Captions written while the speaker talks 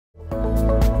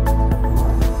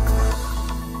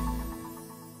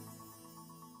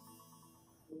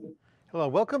Hello,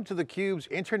 welcome to theCUBE's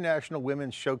International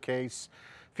Women's Showcase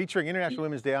featuring International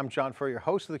Women's Day. I'm John Furrier,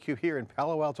 host of theCUBE here in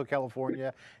Palo Alto,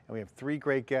 California, and we have three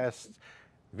great guests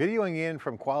videoing in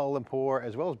from Kuala Lumpur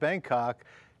as well as Bangkok.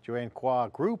 Joanne Kua,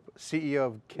 Group CEO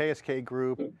of KSK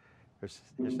Group, her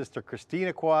sister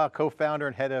Krystine Kua, co-founder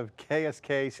and head of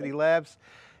KSK City Labs,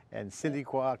 and Cindy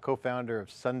Kua, co-founder of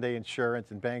Sunday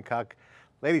Insurance in Bangkok.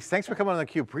 Ladies, thanks for coming on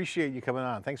theCUBE. Appreciate you coming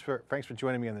on. Thanks for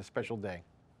joining me on this special day.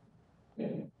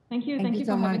 Thank you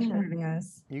so for much having for having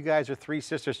us. You guys are three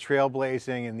sisters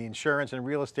trailblazing in the insurance and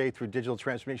real estate through digital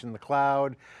transformation in the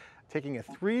cloud, taking a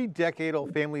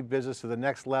 3-decade-old family business to the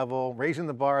next level, raising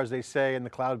the bar, as they say, in the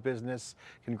cloud business.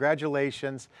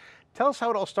 Congratulations. Tell us how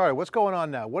it all started. What's going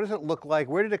on now? What does it look like?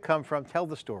 Where did it come from? Tell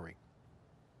the story.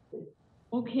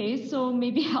 Okay, so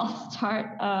maybe I'll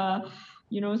start,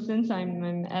 since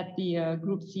I'm at the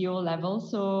group CEO level.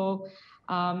 So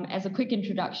as a quick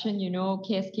introduction,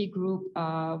 KSK Group,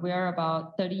 we are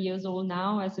about 30 years old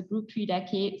now as a group, 3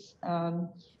 decades.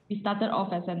 We started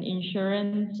off as an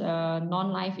insurance,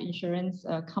 non-life insurance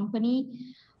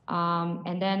company.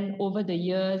 And then over the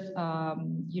years,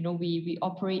 we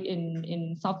operate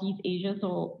in Southeast Asia.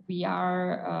 So we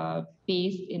are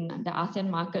based in the ASEAN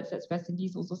markets that SiliconANGLE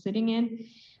is also sitting in.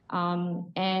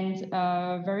 And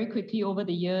very quickly over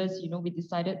the years, we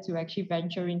decided to actually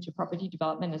venture into property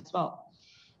development as well.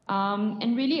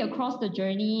 And really across the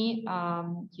journey,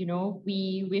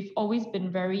 we've always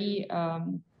been very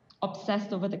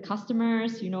obsessed over the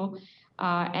customers,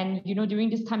 and during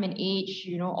this time and age,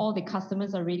 all the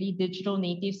customers are really digital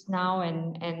natives now,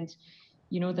 and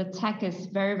the tech is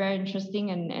very, very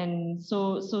interesting. And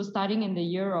so starting in the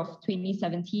year of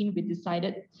 2017, we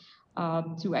decided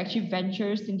to actually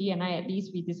venture, Cindy and I at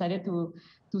least, we decided to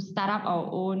start up our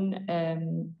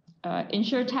own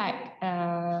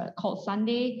InsurTech called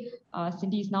Sunday.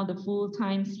 Cindy is now the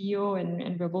full-time CEO,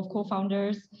 and we're both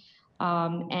co-founders.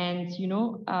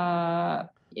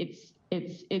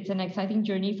 It's an exciting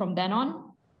journey from then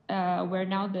on. We're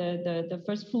now the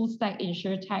first full-stack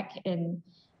InsurTech in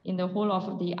the whole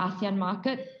of the ASEAN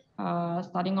market,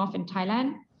 starting off in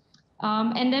Thailand.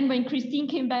 And then when Krystine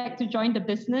came back to join the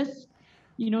business,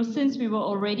 since we were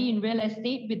already in real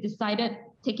estate, we decided,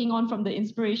 taking on from the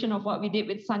inspiration of what we did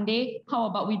with Sunday, how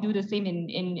about we do the same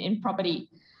in property?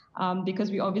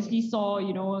 Because we obviously saw,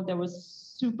 there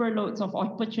was super loads of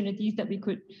opportunities that we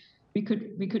could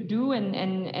do.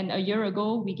 And a year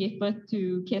ago, we gave birth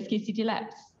to KSK City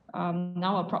Labs,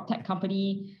 now a prop tech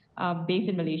company based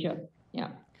in Malaysia. Yeah.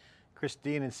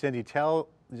 Krystine and Cindy, tell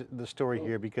the story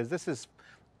here, because this is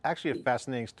actually a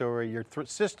fascinating story. You're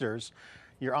sisters,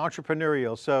 you're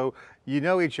entrepreneurial, so you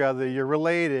know each other, you're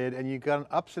related, and you've got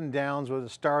ups and downs with the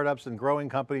startups and growing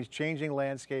companies, changing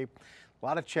landscape, a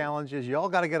lot of challenges. You all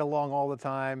got to get along all the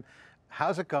time.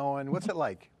 How's it going? What's it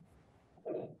like?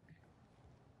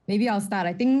 Maybe I'll start.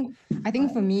 I think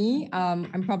for me,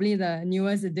 I'm probably the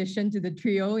newest addition to the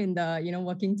trio in the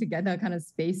working together kind of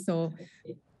space. So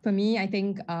for me, I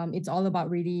think it's all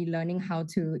about really learning how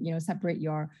to separate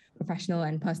your professional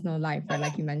and personal life. Right?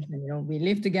 Like you mentioned, we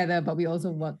live together, but we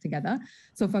also work together.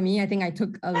 So for me, I think I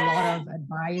took a lot of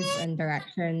advice and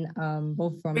direction,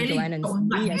 both from Joanne and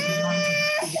Cindy, and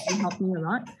it helped me a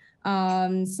lot.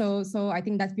 So I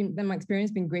think my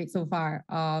experience been great so far.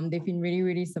 They've been really,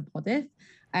 really supportive.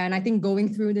 And I think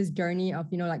going through this journey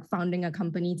of, like founding a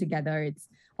company together, it's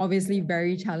obviously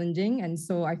very challenging. And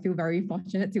so I feel very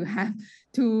fortunate to have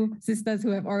two sisters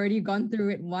who have already gone through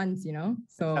it once,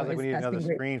 So sounds like we need another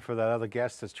screen for that other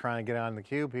guest that's trying to get on the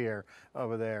cube here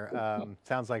over there.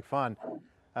 Sounds like fun.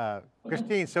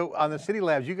 Krystine, so on the City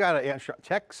Labs, you got a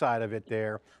tech side of it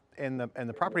there in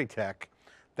the property tech.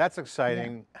 That's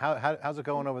exciting. Yeah. How's it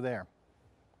going over there?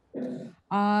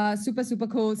 Super, super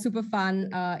cool, super fun.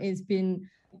 It's been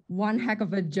one heck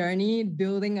of a journey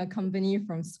building a company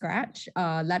from scratch,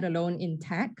 let alone in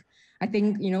tech. I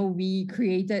think, we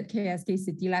created KSK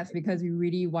City Labs because we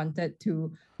really wanted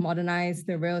to modernize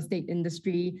the real estate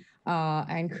industry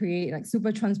and create like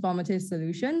super transformative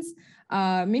solutions,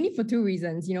 mainly for 2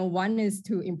 reasons. One is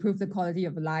to improve the quality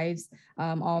of lives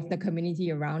of the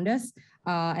community around us.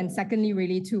 And secondly,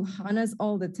 really to harness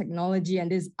all the technology and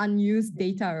this unused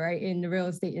data, right, in the real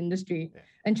estate industry,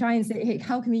 and try and say, hey,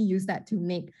 how can we use that to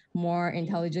make more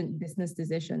intelligent business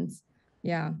decisions?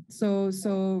 Yeah, so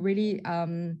really,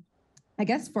 I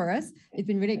guess for us, it's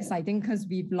been really exciting because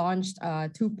we've launched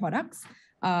 2 products,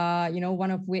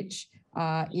 one of which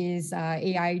is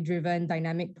AI-driven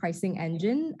dynamic pricing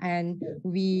engine. And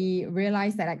we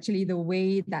realized that actually the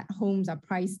way that homes are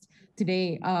priced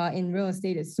today in real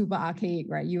estate is super archaic,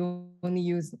 right? You only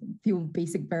use a few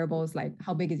basic variables like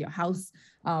how big is your house,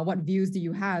 what views do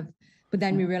you have? But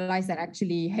then we realized that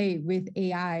actually, hey, with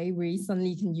AI, we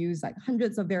suddenly can use like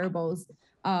hundreds of variables,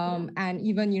 and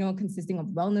even, consisting of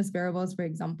wellness variables, for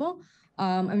example.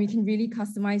 And we can really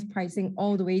customize pricing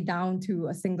all the way down to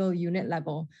a single unit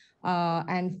level.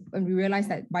 And we realized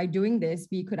that by doing this,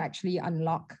 we could actually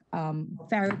unlock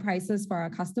fairer prices for our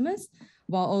customers,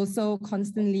 while also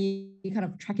constantly kind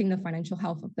of tracking the financial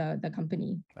health of the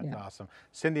company. That's awesome.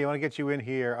 Cindy, I want to get you in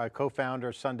here,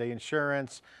 co-founder, Sunday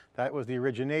Insurance. That was the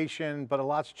origination, but a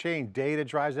lot's changed. Data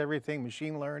drives everything,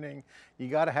 machine learning. You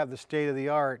got to have the state of the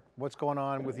art. What's going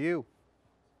on with you?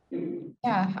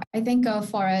 Yeah, I think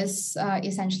for us,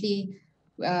 essentially,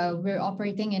 we're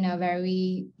operating in a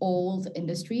very old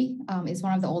industry. It's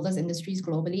one of the oldest industries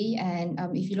globally. And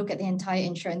if you look at the entire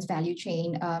insurance value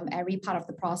chain, every part of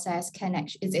the process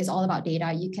is all about data.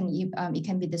 It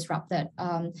can be disrupted,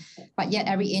 but yet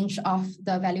every inch of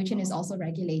the value chain is also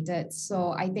regulated.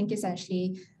 So I think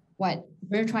essentially what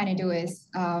we're trying to do is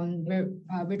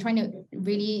we're trying to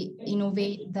really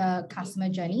innovate the customer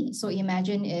journey. So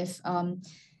imagine if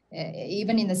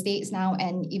even in the States now,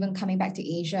 and even coming back to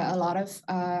Asia, a lot of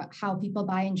how people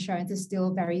buy insurance is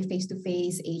still very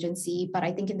face-to-face agency. But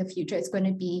I think in the future, it's going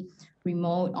to be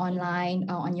remote, online,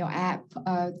 on your app,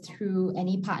 through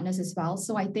any partners as well.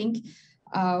 So I think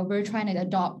we're trying to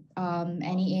adopt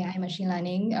any AI machine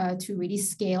learning to really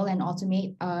scale and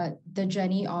automate the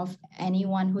journey of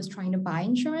anyone who's trying to buy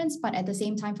insurance. But at the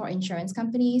same time, for insurance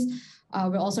companies,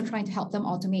 we're also trying to help them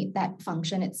automate that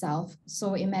function itself.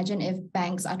 So imagine if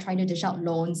banks are trying to dish out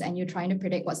loans and you're trying to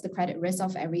predict what's the credit risk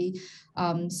of every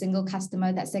single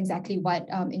customer. That's exactly what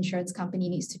insurance company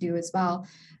needs to do as well.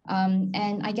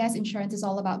 And I guess insurance is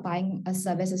all about buying a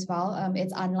service as well.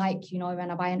 It's unlike,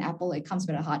 when I buy an Apple, it comes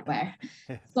with a hardware.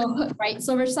 So, right.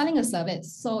 So we're selling a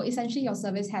service. So essentially your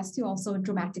service has to also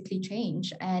dramatically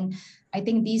change. And I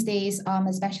think these days,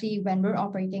 especially when we're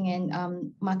operating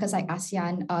in markets like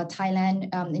ASEAN,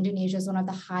 Thailand, Indonesia is one of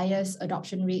the highest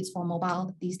adoption rates for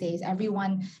mobile these days.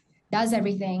 Everyone does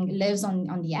everything, lives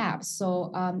on the app.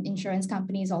 So insurance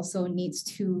companies also needs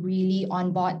to really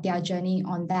onboard their journey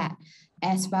on that,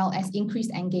 as well as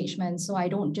increased engagement. So I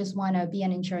don't just want to be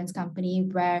an insurance company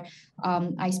where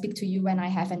I speak to you when I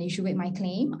have an issue with my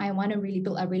claim. I want to really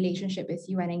build a relationship with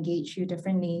you and engage you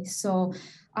differently. So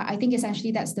I think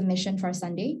essentially that's the mission for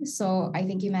Sunday. So I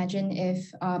think imagine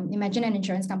an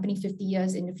insurance company 50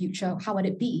 years in the future, how would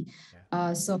it be?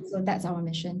 So that's our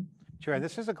mission. Sure, and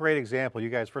this is a great example. You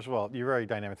guys, first of all, you're very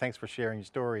dynamic. Thanks for sharing your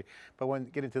story. But when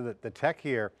you get into the tech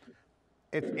here,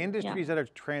 it's industries that are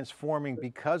transforming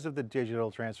because of the digital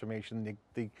transformation.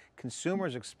 The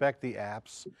consumers expect the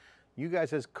apps. You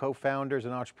guys as co-founders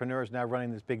and entrepreneurs now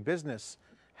running this big business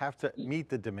have to meet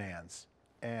the demands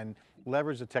and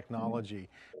leverage the technology.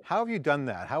 How have you done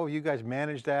that? How have you guys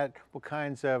managed that? What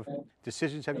kinds of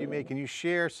decisions have you made? Can you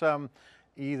share some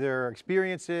either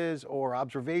experiences or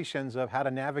observations of how to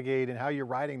navigate and how you're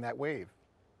riding that wave?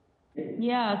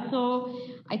 Yeah, so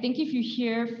I think if you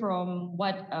hear from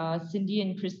what Cindy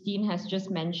and Krystine has just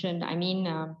mentioned, I mean,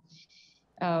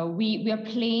 we are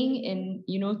playing in,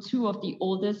 two of the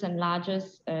oldest and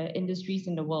largest industries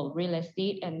in the world, real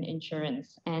estate and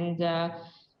insurance. And,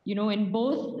 in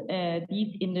both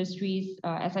these industries,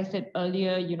 as I said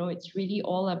earlier, it's really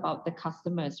all about the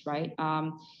customers, right?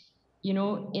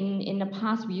 In the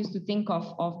past, we used to think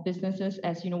of businesses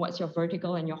as, what's your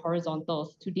vertical and your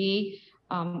horizontals. Today,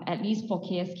 at least for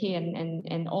KSK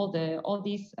and all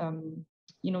these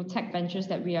tech ventures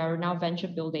that we are now venture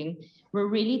building, we're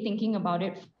really thinking about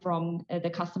it from the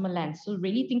customer lens. So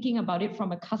really thinking about it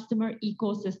from a customer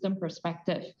ecosystem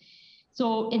perspective.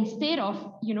 So instead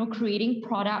of creating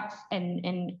products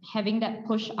and having that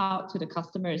push out to the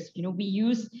customers, we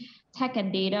use tech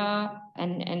and data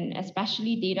and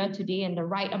especially data today, and the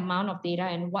right amount of data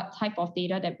and what type of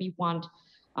data that we want,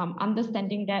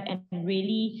 understanding that and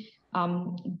really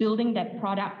building that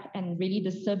product and really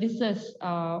the services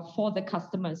for the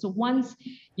customer. So once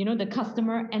the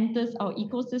customer enters our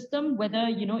ecosystem, whether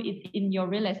it's in your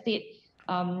real estate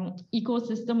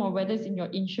ecosystem or whether it's in your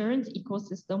insurance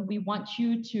ecosystem, we want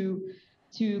you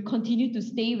to continue to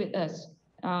stay with us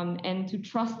and to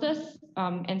trust us.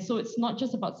 And so it's not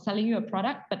just about selling you a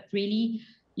product, but really,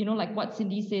 like what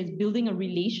Cindy says, building a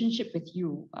relationship with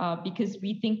you, because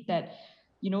we think that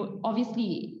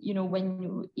obviously,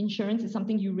 when insurance is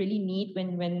something you really need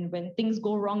when things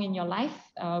go wrong in your life,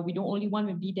 we don't only want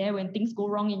to be there when things go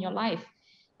wrong in your life.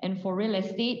 And for real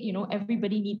estate,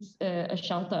 everybody needs a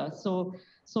shelter. So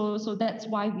that's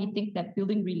why we think that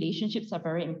building relationships are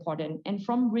very important. And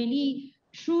from really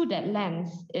through that lens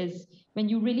is, when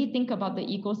you really think about the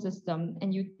ecosystem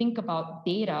and you think about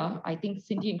data, I think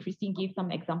Cindy and Krystine gave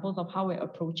some examples of how we're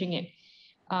approaching it.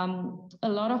 A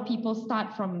lot of people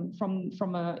start from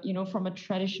a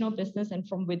traditional business and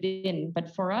from within,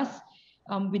 but for us,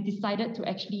 we decided to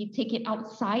actually take it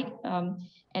outside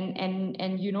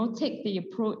and take the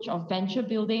approach of venture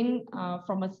building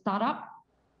from a startup,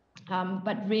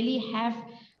 but really have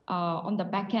on the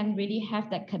back end, really have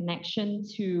that connection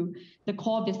to the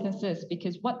core businesses,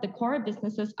 because what the core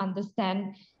businesses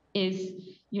understand is,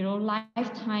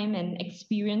 lifetime and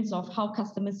experience of how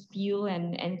customers feel,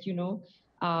 and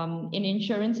in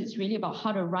insurance, it's really about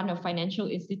how to run a financial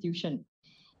institution.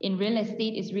 In real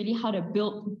estate, it's really how to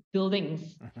build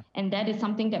buildings. And that is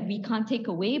something that we can't take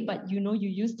away, but you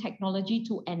use technology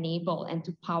to enable and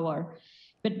to power.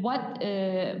 But what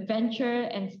venture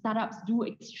and startups do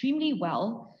extremely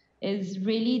well is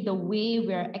really the way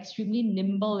we're extremely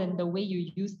nimble in the way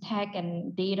you use tech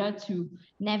and data to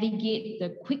navigate the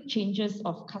quick changes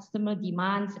of customer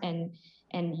demands and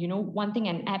wanting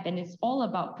an app. And it's all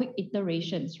about quick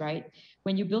iterations, right?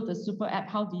 When you build a super app,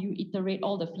 how do you iterate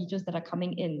all the features that are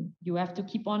coming in? You have to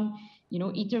keep on,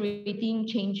 iterating,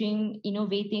 changing,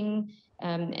 innovating,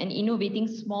 and innovating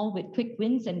small with quick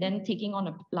wins, and then taking on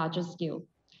a larger scale.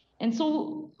 And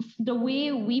so the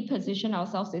way we position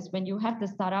ourselves is when you have the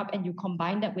startup and you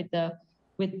combine that with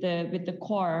the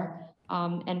core,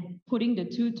 and putting the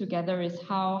two together is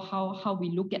how we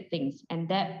look at things, and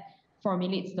that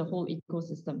formulates the whole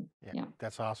ecosystem. Yeah.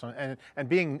 That's awesome. And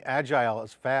being agile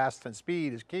is fast, and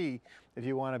speed is key if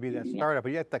you want to be that startup.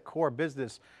 But yet the core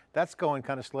business, that's going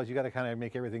kind of slow. You got to kind of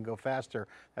make everything go faster.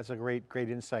 That's a great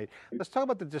insight. Let's talk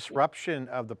about the disruption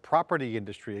of the property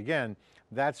industry. Again,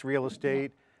 that's real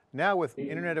estate. Now with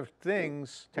Internet of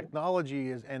Things,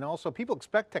 technology is, and also people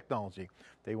expect technology.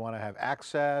 They want to have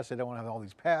access, they don't want to have all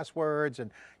these passwords,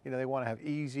 and they want to have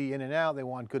easy in and out, they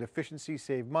want good efficiency,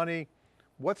 save money.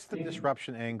 What's the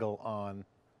disruption angle on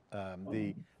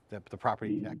the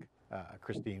property tech,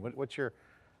 Krystine?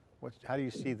 How do you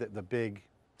see the big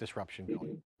disruption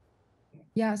going?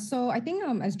 Yeah, so I think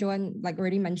as Joanne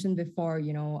already mentioned before,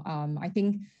 I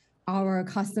think our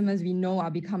customers we know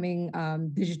are becoming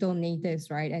digital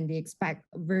natives, right? And they expect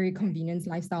very convenient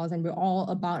lifestyles, and we're all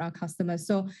about our customers.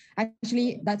 So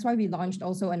actually, that's why we launched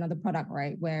also another product,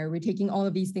 right? Where we're taking all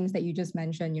of these things that you just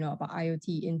mentioned, about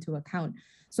IoT into account.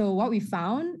 So what we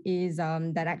found is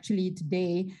that actually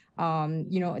today,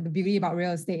 the beauty about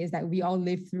real estate is that we all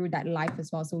live through that life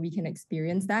as well, so we can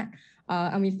experience that.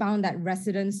 And we found that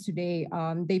residents today,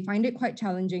 they find it quite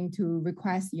challenging to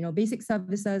request, basic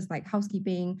services like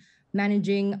housekeeping,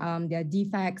 managing their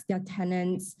defects, their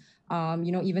tenants,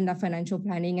 even their financial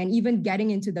planning, and even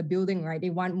getting into the building, right? They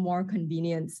want more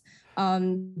convenience.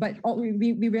 But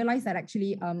we realized that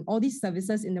actually all these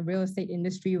services in the real estate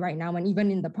industry right now, and even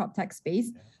in the prop tech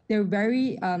space, they're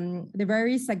very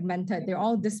segmented. They're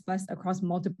all dispersed across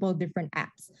multiple different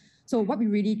apps. So what we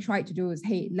really tried to do is,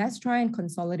 hey, let's try and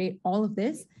consolidate all of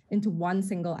this into one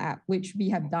single app, which we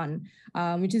have done,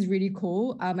 which is really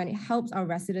cool. And it helps our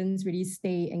residents really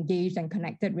stay engaged and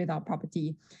connected with our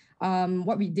property.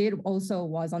 What we did also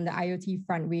was on the IoT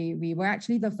front, we were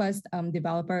actually the first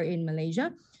developer in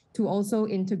Malaysia to also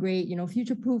integrate,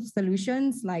 future-proof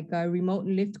solutions like remote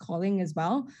lift calling as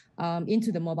well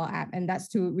into the mobile app. And that's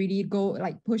to really go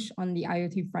push on the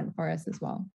IoT front for us as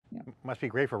well. Yeah. Must be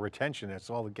great for retention. It's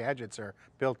all the gadgets are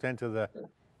built into the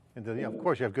of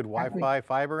course you have good Wi-Fi,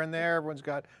 fiber in there. Everyone's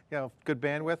got, good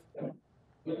bandwidth.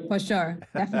 For sure,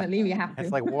 definitely we have to.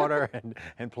 It's like water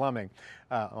and plumbing.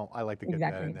 I like to get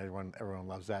that in. Everyone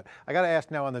loves that. I got to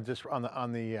ask now on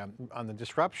the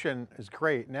disruption is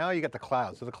great. Now you got the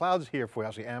cloud. So the cloud's here for you.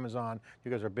 Obviously Amazon,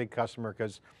 you guys are a big customer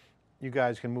because you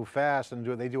guys can move fast and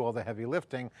they do all the heavy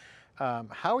lifting.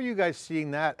 How are you guys seeing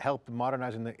that help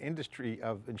modernizing the industry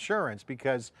of insurance?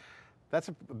 Because that's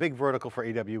a big vertical for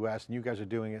AWS, and you guys are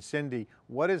doing it. Cindy,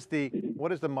 what is the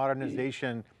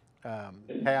modernization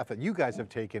path that you guys have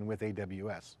taken with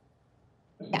AWS?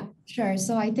 Yeah, sure.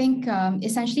 So I think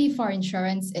essentially for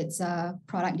insurance, it's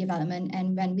product development.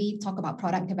 And when we talk about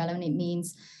product development, it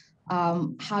means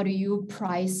how do you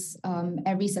price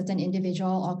every certain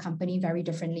individual or company very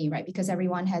differently, right? Because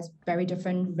everyone has very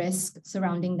different risks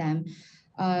surrounding them.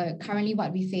 Currently,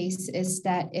 what we face is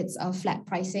that it's a flat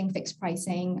pricing, fixed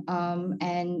pricing,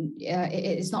 and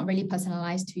it's not really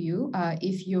personalized to you.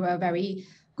 If you're a very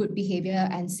good behavior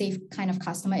and safe kind of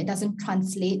customer, it doesn't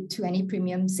translate to any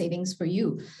premium savings for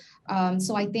you.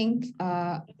 So I think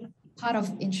part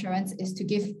of insurance is to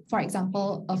give, for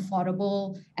example,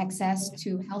 affordable access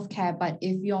to healthcare. But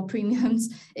if your premiums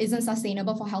isn't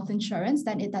sustainable for health insurance,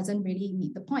 then it doesn't really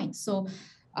meet the point. So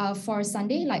For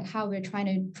Sunday, like how we're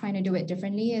trying to do it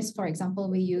differently is, for example,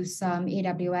 we use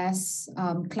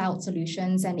AWS cloud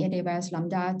solutions and AWS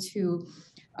Lambda to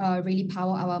really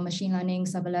power our machine learning,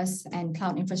 serverless, and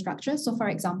cloud infrastructure. So for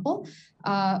example,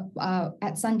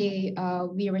 at Sunday,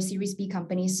 we are a Series B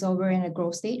company, so we're in a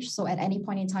growth stage. So at any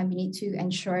point in time, we need to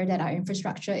ensure that our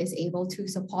infrastructure is able to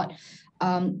support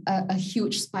a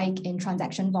huge spike in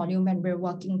transaction volume when we're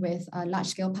working with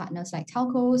large-scale partners like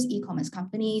telcos, e-commerce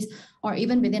companies, or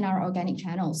even within our organic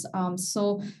channels.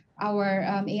 So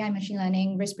our AI machine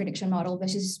learning risk prediction model,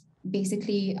 which is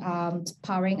basically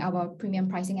powering our premium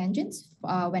pricing engines.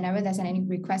 Whenever there's any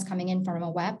request coming in from a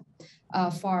web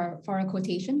for a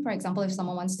quotation, for example, if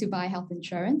someone wants to buy health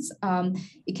insurance,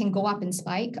 it can go up in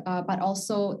spike, but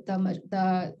also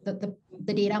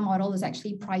the data model is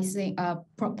actually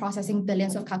processing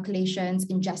billions of calculations,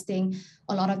 ingesting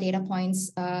a lot of data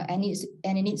points, and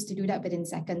it needs to do that within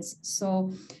seconds.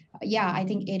 So yeah, I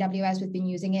think AWS, we've been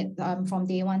using it from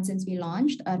day one since we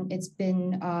launched, and it's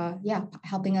been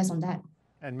helping us on that.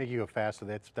 And making you go faster,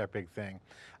 that's their big thing.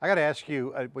 I got to ask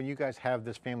you, when you guys have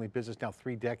this family business now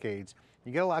 3 decades,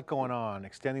 you get a lot going on,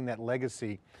 extending that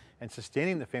legacy and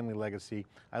sustaining the family legacy.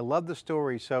 I love the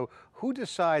story. So who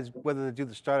decides whether to do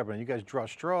the startup run? You guys draw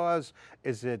straws?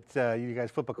 Is it, you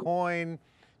guys flip a coin?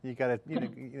 You got to, you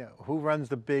know, who runs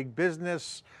the big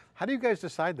business? How do you guys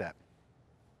decide that?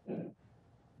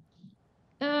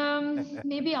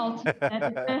 Maybe I'll take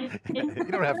that. You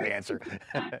don't have to answer.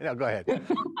 No, go ahead.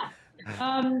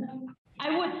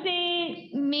 I would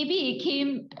say maybe it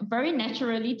came very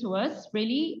naturally to us,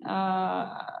 really.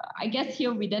 I guess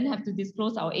here we then have to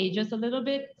disclose our ages a little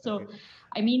bit. So,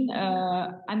 I mean,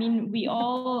 we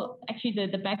all, actually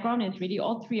the background is really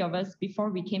all 3 of us, before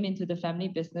we came into the family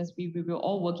business, we were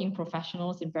all working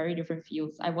professionals in very different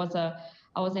fields. I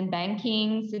was in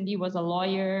banking, Cindy was a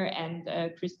lawyer, and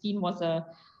Krystine was a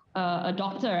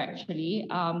doctor, actually.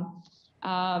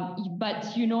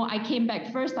 But, you know, I came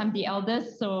back first, I'm the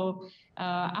eldest. So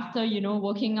after, you know,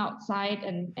 working outside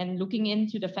and looking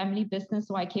into the family business,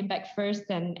 so I came back first,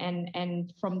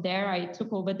 and from there I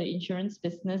took over the insurance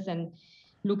business, and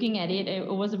looking at it, it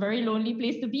was a very lonely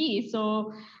place to be.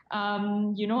 So,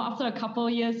 you know, after a couple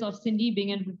of years of Cindy being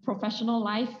in professional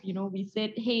life, you know, we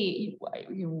said, hey,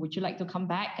 would you like to come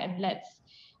back and let's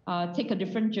take a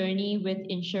different journey with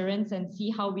insurance and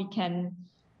see how we can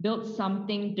build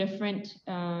something different,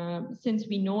 since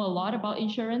we know a lot about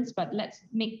insurance, but let's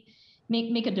make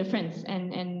a difference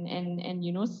and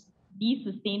you know, be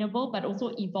sustainable, but also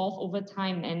evolve over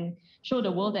time and show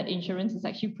the world that insurance is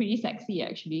actually pretty sexy,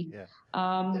 actually. Yeah.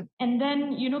 And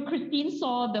then, you know, Krystine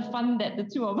saw the fun that the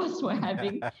 2 of us were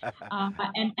having.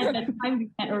 And at that time, we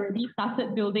had already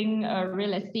started building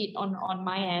real estate on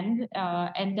my end.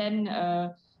 And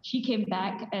then she came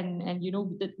back and you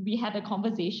know, we had a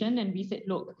conversation, and we said,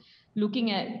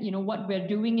 looking at, you know, what we're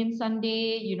doing in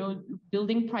Sunday, you know,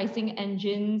 building pricing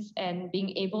engines and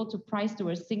being able to price to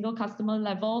a single customer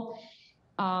level,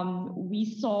 we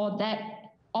saw that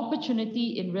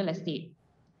opportunity in real estate.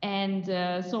 And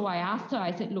so I asked her,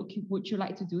 I said, look, would you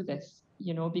like to do this?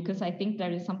 You know, because I think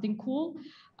there is something cool.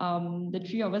 The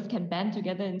 3 of us can band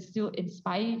together and still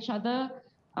inspire each other,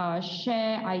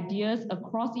 share ideas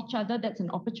across each other. That's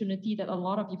an opportunity that a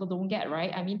lot of people don't get,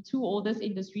 right? I mean, 2 oldest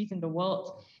industries in the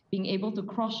world, being able to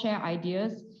cross-share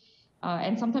ideas.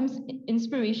 And sometimes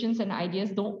inspirations and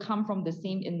ideas don't come from the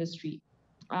same industry.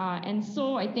 And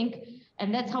so I think,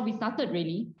 and that's how we started,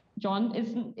 really, John.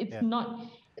 It's not,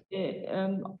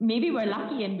 maybe we're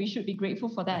lucky and we should be grateful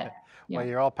for that. Yeah. Well,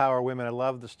 you're all power women. I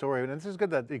love the story. And this is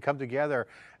good that you come together.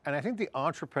 And I think the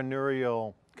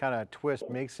entrepreneurial kind of twist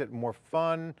makes it more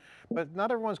fun, but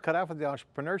not everyone's cut out for the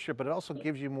entrepreneurship, but it also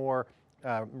gives you more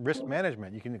risk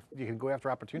management. You can go after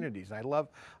opportunities. And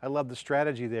I love the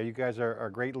strategy there. You guys are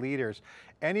great leaders.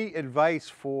 Any advice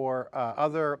for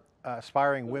other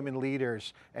aspiring women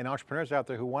leaders and entrepreneurs out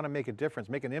there who want to make a difference,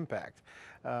 make an impact?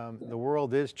 The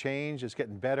world is changed. It's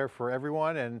getting better for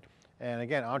everyone. And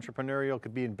again, entrepreneurial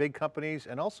could be in big companies,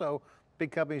 and also big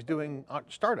companies doing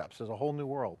startups. There's a whole new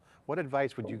world. What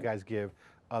advice would you guys give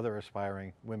other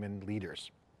aspiring women leaders?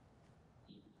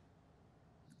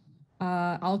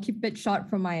 I'll keep it short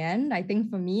from my end. I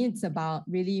think for me, it's about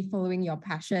really following your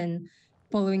passion,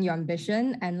 following your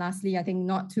ambition, and lastly, I think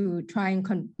not to try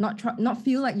and not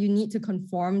feel like you need to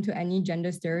conform to any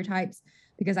gender stereotypes,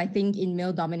 because I think in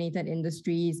male-dominated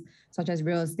industries such as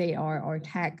real estate or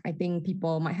tech, I think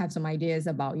people might have some ideas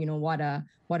about, you know, what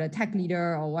a tech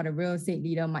leader or what a real estate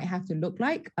leader might have to look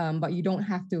like, but you don't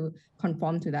have to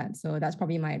conform to that. So that's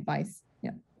probably my advice.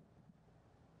 Yeah.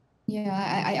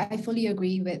 Yeah, I fully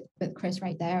agree with Chris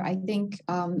right there. I think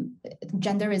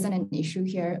gender isn't an issue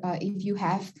here. If you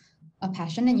have a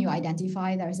passion and you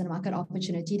identify there is a market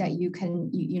opportunity that you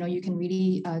can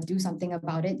really do something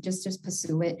about it, just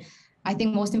pursue it. I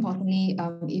think most importantly,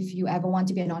 if you ever want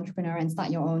to be an entrepreneur and start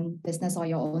your own business or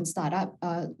your own startup,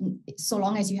 so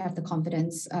long as you have the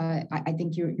confidence, I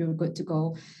think you're good to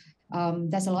go.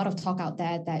 There's a lot of talk out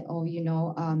there that,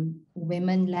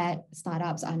 women-led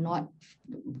startups are not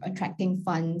attracting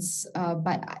funds,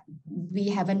 but we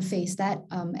haven't faced that.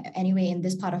 Anyway, in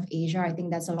this part of Asia, I think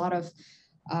there's a lot of,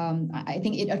 I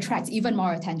think it attracts even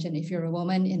more attention if you're a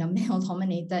woman in a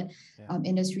male-dominated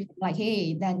industry. Like,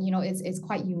 hey, then, it's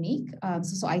quite unique.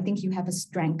 So I think you have a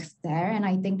strength there. And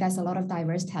I think there's a lot of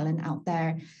diverse talent out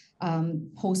there.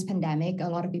 Post-pandemic, a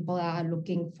lot of people are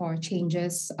looking for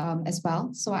changes as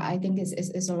well. So I think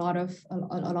it's a lot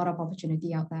of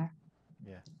opportunity out there.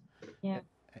 Yeah.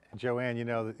 And Joanne,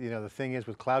 the thing is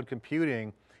with cloud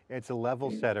computing, it's a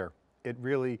level setter. It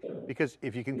really, because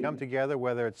if you can come together,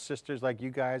 whether it's sisters like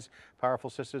you guys, powerful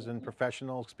sisters and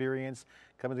professional experience,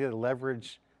 coming together to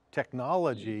leverage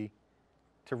technology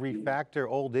to refactor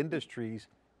old industries,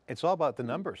 it's all about the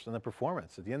numbers and the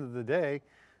performance. At the end of the day,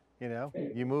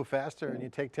 you move faster and you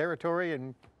take territory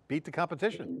and beat the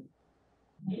competition.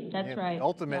 That's right.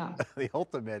 The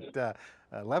ultimate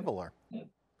leveler.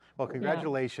 Well,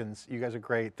 congratulations. You guys are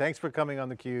great. Thanks for coming on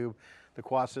theCUBE. The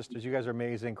Kua sisters, you guys are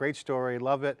amazing. Great story,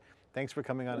 love it. Thanks for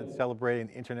coming on and celebrating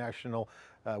International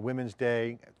Women's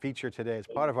Day feature today as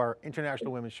part of our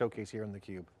International Women's Showcase here on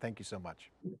theCUBE. Thank you so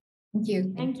much. Thank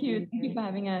you. Thank you for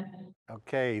having us.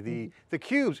 Okay,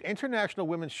 theCUBE's International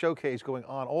Women's Showcase going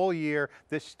on all year,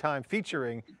 this time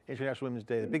featuring International Women's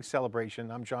Day, the big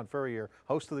celebration. I'm John Furrier,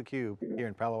 host of theCUBE here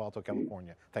in Palo Alto,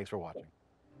 California. Thanks for watching.